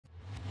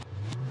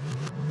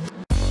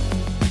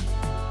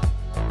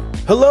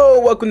Hello,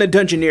 welcome to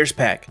Dungeoneers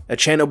Pack, a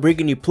channel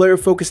bringing you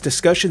player-focused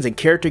discussions and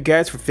character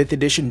guides for 5th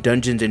edition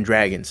Dungeons &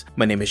 Dragons.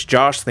 My name is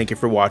Josh, thank you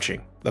for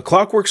watching. The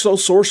Clockwork Soul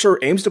Sorcerer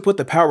aims to put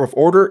the power of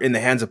order in the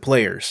hands of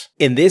players.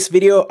 In this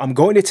video, I'm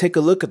going to take a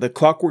look at the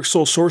Clockwork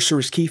Soul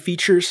Sorcerer's key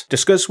features,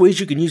 discuss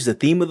ways you can use the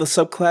theme of the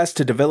subclass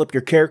to develop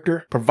your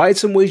character, provide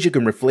some ways you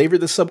can reflavor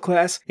the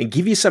subclass, and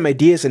give you some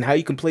ideas on how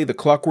you can play the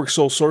Clockwork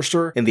Soul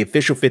Sorcerer in the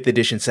official 5th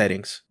edition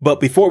settings. But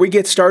before we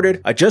get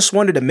started, I just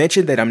wanted to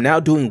mention that I'm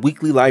now doing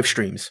weekly live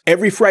streams.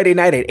 Every Friday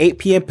night at 8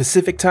 PM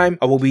Pacific time,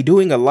 I will be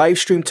doing a live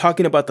stream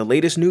talking about the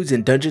latest news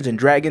in Dungeons &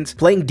 Dragons,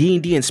 playing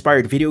D&D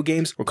inspired video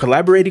games, or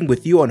collaborating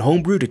with you on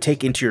homebrew to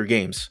take into your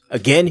games.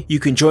 Again, you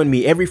can join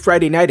me every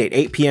Friday night at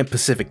 8 PM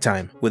Pacific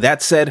time. With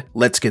that said,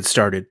 let's get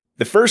started.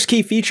 The first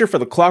key feature for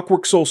the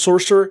Clockwork Soul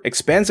Sorcerer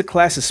expands a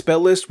class's spell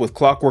list with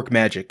clockwork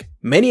magic.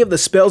 Many of the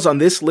spells on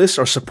this list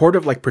are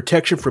supportive, like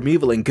protection from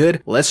evil and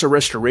good, lesser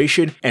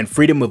restoration, and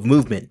freedom of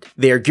movement.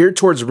 They are geared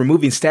towards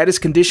removing status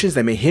conditions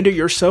that may hinder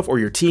yourself or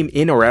your team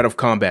in or out of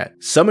combat.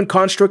 Summon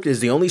Construct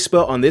is the only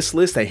spell on this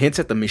list that hints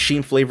at the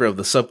machine flavor of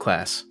the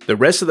subclass. The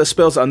rest of the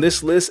spells on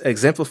this list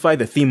exemplify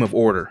the theme of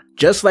order.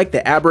 Just like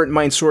the Aberrant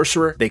Mind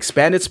Sorcerer, the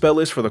expanded spell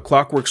list for the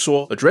Clockwork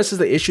Soul addresses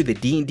the issue the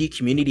D&D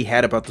community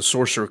had about the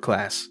Sorcerer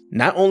class.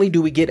 Not only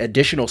do we get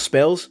additional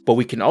spells, but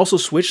we can also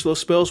switch those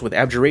spells with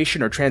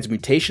Abjuration or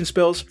Transmutation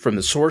spells from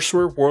the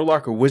Sorcerer,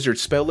 Warlock, or Wizard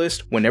spell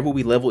list whenever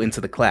we level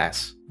into the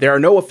class. There are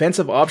no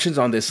offensive options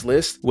on this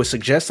list, which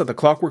suggests that the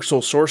Clockwork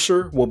Soul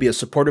Sorcerer will be a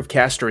supportive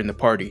caster in the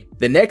party.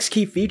 The next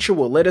key feature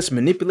will let us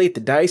manipulate the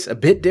dice a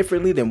bit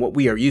differently than what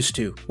we are used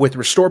to. With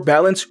Restore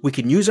Balance, we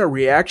can use our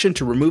reaction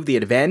to remove the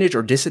advantage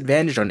or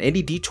disadvantage on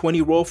any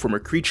d20 roll from a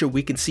creature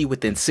we can see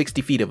within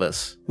 60 feet of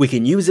us. We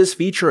can use this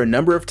feature a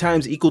number of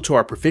times equal to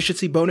our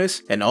proficiency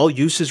bonus, and all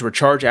uses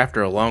recharge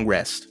after a long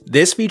rest.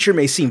 This feature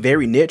may seem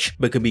very niche,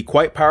 but can be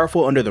quite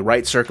powerful under the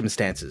right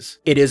circumstances.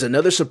 It is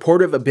another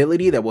supportive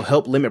ability that will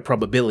help limit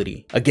probability.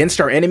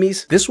 Against our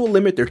enemies, this will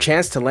limit their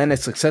chance to land a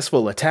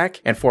successful attack,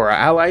 and for our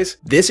allies,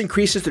 this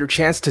increases their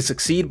chance to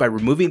succeed by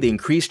removing the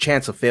increased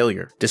chance of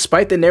failure.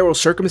 Despite the narrow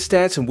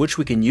circumstance in which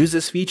we can use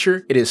this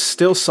feature, it is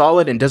still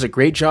solid and does a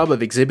great job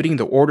of exhibiting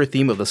the order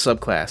theme of the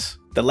subclass.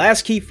 The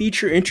last key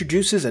feature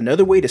introduces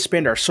another way to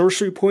spend our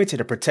sorcery points in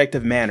a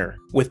protective manner.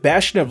 With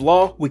Bastion of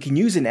Law, we can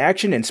use an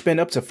action and spend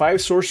up to 5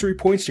 sorcery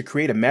points to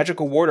create a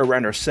magical ward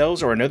around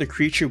ourselves or another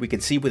creature we can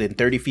see within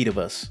 30 feet of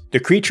us. The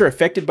creature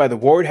affected by the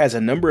ward has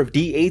a number of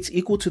d8s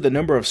equal to the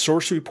number of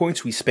sorcery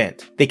points we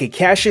spent. They can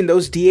cash in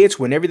those d8s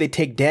whenever they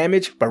take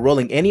damage by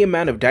rolling any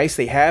amount of dice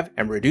they have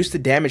and reduce the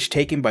damage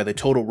taken by the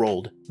total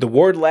rolled. The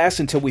ward lasts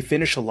until we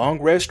finish a long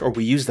rest or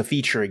we use the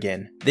feature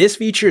again. This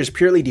feature is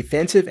purely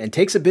defensive and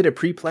takes a bit of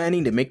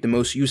pre-planning to make the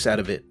most use out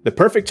of it. The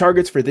perfect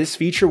targets for this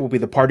feature will be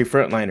the party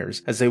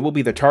frontliners, as they will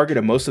be the target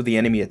of most of the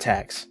enemy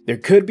attacks. There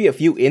could be a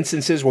few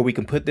instances where we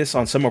can put this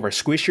on some of our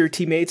squishier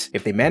teammates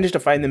if they manage to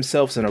find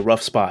themselves in a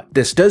rough spot.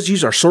 This does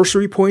use our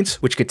sorcery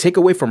points, which could take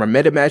away from our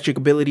meta magic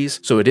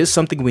abilities, so it is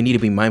something we need to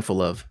be mindful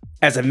of.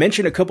 As I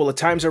mentioned a couple of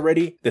times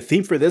already, the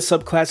theme for this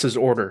subclass is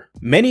order.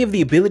 Many of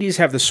the abilities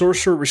have the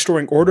sorcerer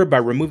restoring order by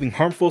removing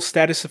harmful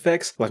status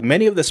effects, like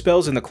many of the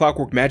spells in the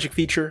Clockwork Magic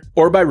feature,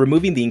 or by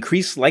removing the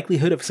increased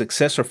likelihood of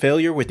success or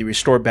failure with the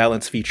Restore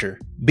Balance feature.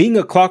 Being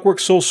a Clockwork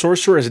Soul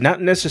Sorcerer is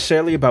not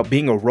necessarily about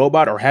being a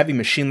robot or having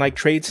machine-like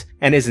traits,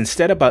 and is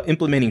instead about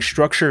implementing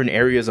structure in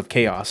areas of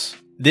chaos.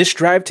 This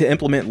drive to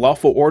implement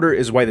lawful order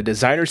is why the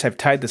designers have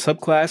tied the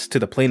subclass to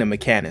the plane of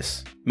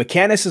Mechanus.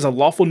 Mechanus is a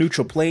lawful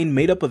neutral plane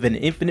made up of an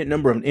infinite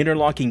number of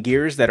interlocking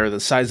gears that are the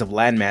size of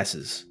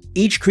landmasses.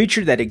 Each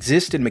creature that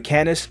exists in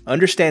Mechanus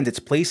understands its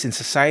place in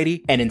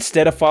society, and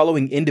instead of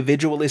following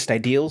individualist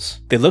ideals,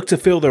 they look to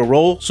fill their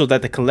role so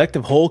that the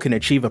collective whole can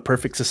achieve a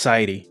perfect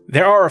society.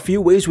 There are a few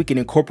ways we can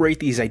incorporate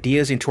these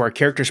ideas into our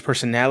character's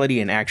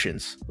personality and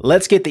actions.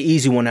 Let's get the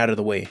easy one out of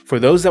the way. For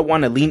those that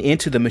want to lean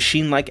into the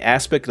machine-like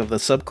aspect of the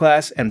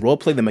subclass and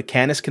roleplay the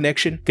Mechanus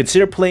connection,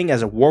 consider playing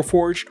as a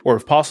Warforged, or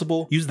if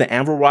possible, use the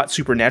Anvilrot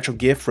supernatural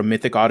gift from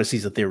Mythic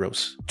Odysseys of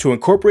Theros. To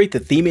incorporate the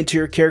theme into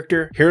your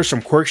character, here are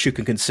some quirks you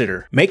can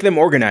consider. Make them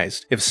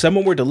organized. If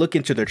someone were to look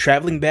into their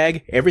traveling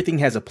bag, everything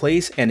has a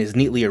place and is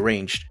neatly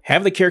arranged.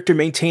 Have the character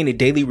maintain a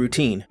daily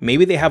routine.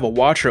 Maybe they have a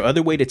watch or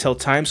other way to tell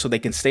time so they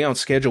can stay on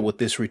schedule with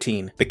this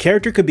routine. The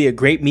character could be a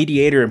great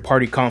mediator in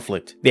party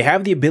conflict. They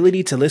have the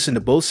ability to listen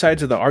to both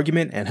sides of the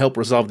argument and help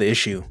resolve the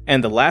issue.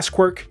 And the last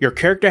quirk, your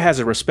character has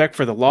a respect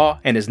for the law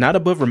and is not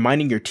above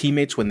reminding your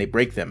teammates when they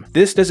break them.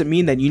 This doesn't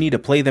mean that you need to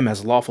play them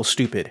as lawful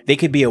stupid. They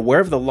could be aware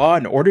of the law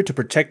in order to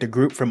protect the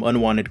group from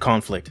unwanted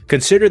conflict.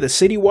 Consider the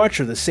City Watch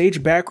or the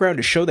Sage background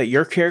to show that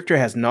your character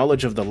has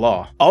knowledge of the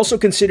law. Also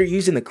consider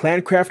using the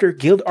Clancrafter,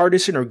 Guild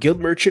Artisan, or Guild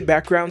Merchant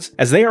backgrounds,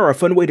 as they are a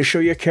fun way to show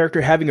your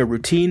character having a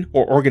routine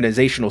or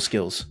organizational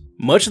skills.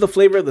 Much of the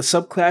flavor of the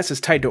subclass is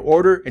tied to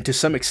order and to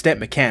some extent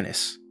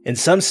Mechanus. In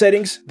some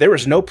settings, there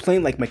is no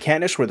plane like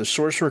Mechanus where the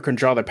sorcerer can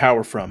draw their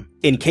power from.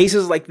 In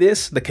cases like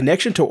this, the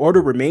connection to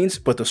order remains,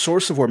 but the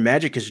source of where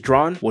magic is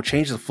drawn will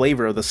change the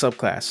flavor of the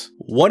subclass.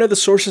 One of the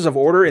sources of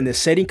order in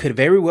this setting could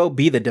very well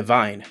be the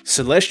divine.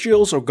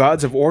 Celestials or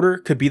gods of order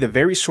could be the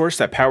very source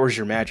that powers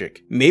your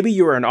magic. Maybe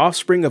you are an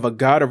offspring of a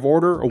god of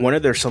order or one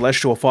of their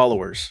celestial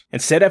followers.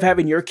 Instead of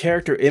having your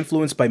character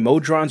influenced by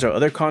modrons or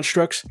other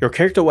constructs, your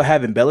character will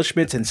have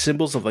embellishments and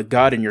symbols of the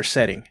god in your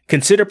setting.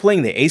 Consider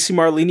playing the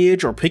Aasimar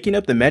lineage or picking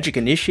up the Magic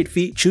Initiate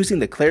feat, choosing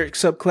the cleric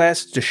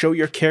subclass to show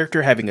your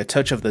character having a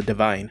touch of the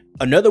divine.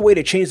 Another way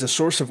to change the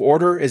source of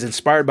order is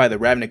inspired by the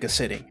Ravnica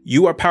setting.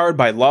 You are powered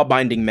by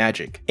law-binding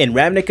magic. In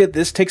Ravnica,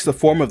 this takes the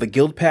form of the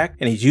guild pact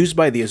and is used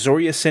by the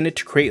Azoria Senate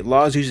to create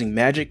laws using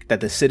magic that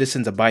the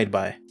citizens abide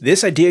by.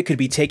 This idea could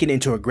be taken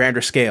into a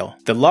grander scale.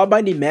 The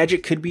law-binding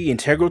magic could be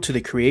integral to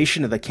the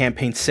creation of the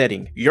campaign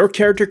setting. Your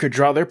character could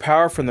draw their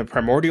power from the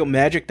primordial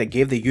magic that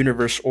gave the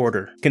universe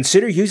order.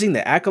 Consider using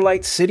the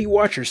Acolyte, City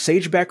Watch, or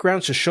Sage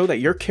backgrounds to show that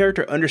your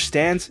character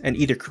understands and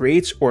either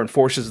creates or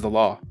enforces the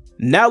law.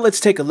 Now let's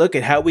take a look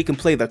at how we can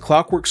play the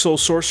Clockwork Soul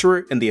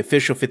Sorcerer in the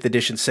official 5th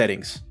edition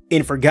settings.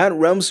 In Forgotten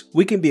Realms,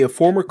 we can be a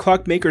former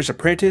clockmaker's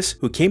apprentice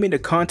who came into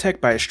contact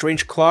by a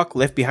strange clock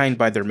left behind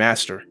by their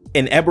master.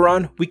 In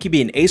Eberron, we can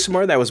be an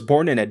Aasimar that was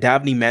born in a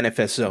Davni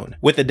Manifest Zone.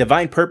 With a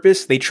divine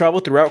purpose, they travel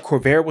throughout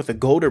Corvair with a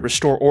goal to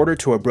restore order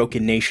to a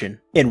broken nation.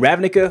 In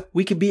Ravnica,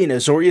 we can be an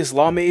Azorius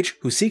law mage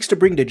who seeks to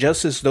bring to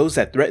justice those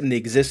that threaten the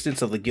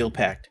existence of the Guild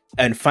Pact.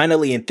 And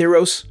finally in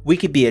Theros, we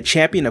could be a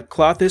champion of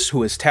Klothys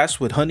who is tasked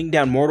with hunting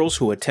down mortals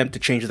who attempt to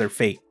change their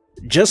fate.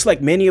 Just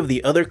like many of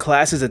the other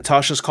classes in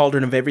Tasha's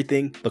Cauldron of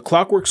Everything, the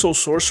Clockwork Soul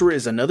Sorcerer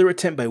is another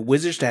attempt by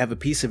wizards to have a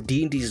piece of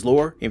D&D's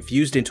lore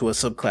infused into a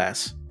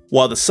subclass.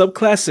 While the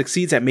subclass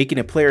succeeds at making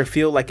a player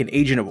feel like an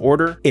agent of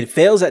order, it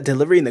fails at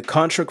delivering the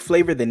construct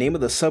flavor the name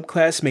of the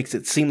subclass makes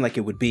it seem like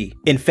it would be.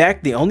 In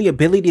fact, the only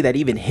ability that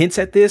even hints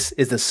at this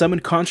is the Summon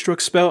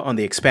Construct spell on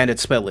the expanded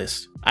spell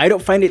list. I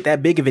don't find it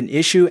that big of an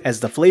issue as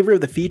the flavor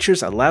of the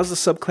features allows the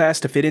subclass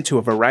to fit into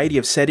a variety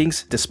of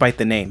settings despite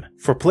the name.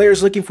 For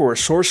players looking for a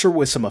sorcerer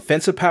with some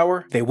offensive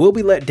power, they will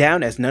be let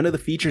down as none of the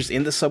features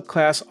in the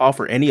subclass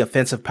offer any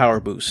offensive power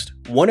boost.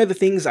 One of the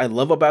things I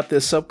love about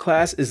this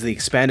subclass is the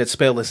expanded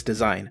spell list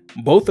design.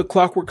 Both the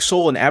Clockwork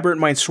Soul and Aberrant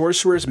Mind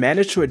sorcerers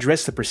manage to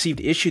address the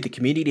perceived issue the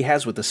community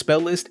has with the spell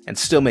list and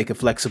still make it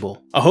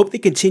flexible. I hope they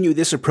continue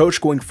this approach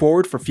going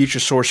forward for future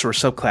sorcerer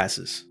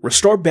subclasses.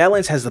 Restore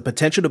Balance has the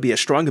potential to be a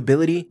strong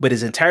ability, but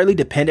is entirely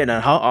dependent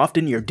on how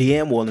often your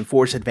DM will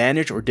enforce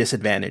advantage or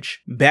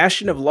disadvantage.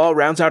 Bastion of Law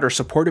rounds out our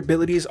support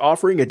abilities,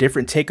 offering a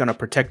different take on a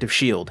protective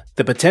shield.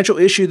 The potential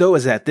issue though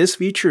is that this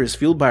feature is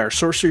fueled by our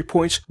sorcery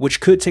points, which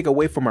could take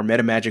away from our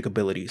meta magic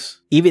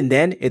abilities. Even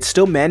then, it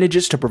still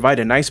manages to provide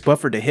a nice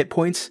buffer to hit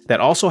points that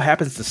also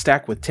happens to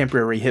stack with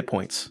temporary hit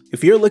points.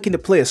 If you're looking to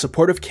play a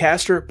supportive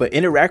caster but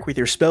interact with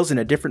your spells in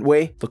a different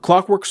way, the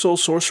Clockwork Soul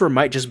Sorcerer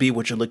might just be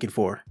what you're looking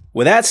for.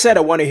 With that said,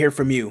 I want to hear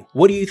from you.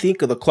 What do you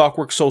think of the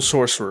Clockwork Soul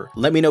Sorcerer?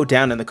 Let me know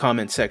down in the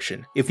comment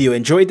section. If you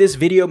enjoyed this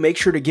video, make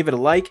sure to give it a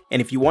like,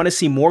 and if you want to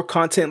see more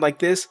content like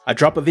this, I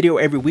drop a video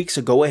every week,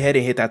 so go ahead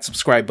and hit that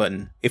subscribe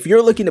button. If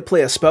you're looking to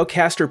play a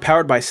spellcaster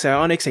powered by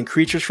psionics and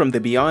creatures from the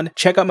beyond,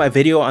 check out my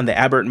video on the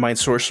Aberrant Mind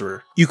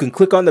Sorcerer. You can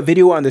click on the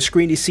video on the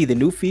screen to see the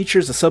new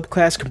features the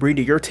subclass can bring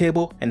to your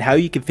table and how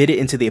you can fit it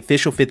into the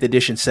official 5th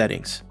edition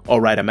settings.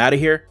 Alright, I'm out of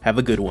here. Have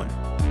a good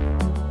one.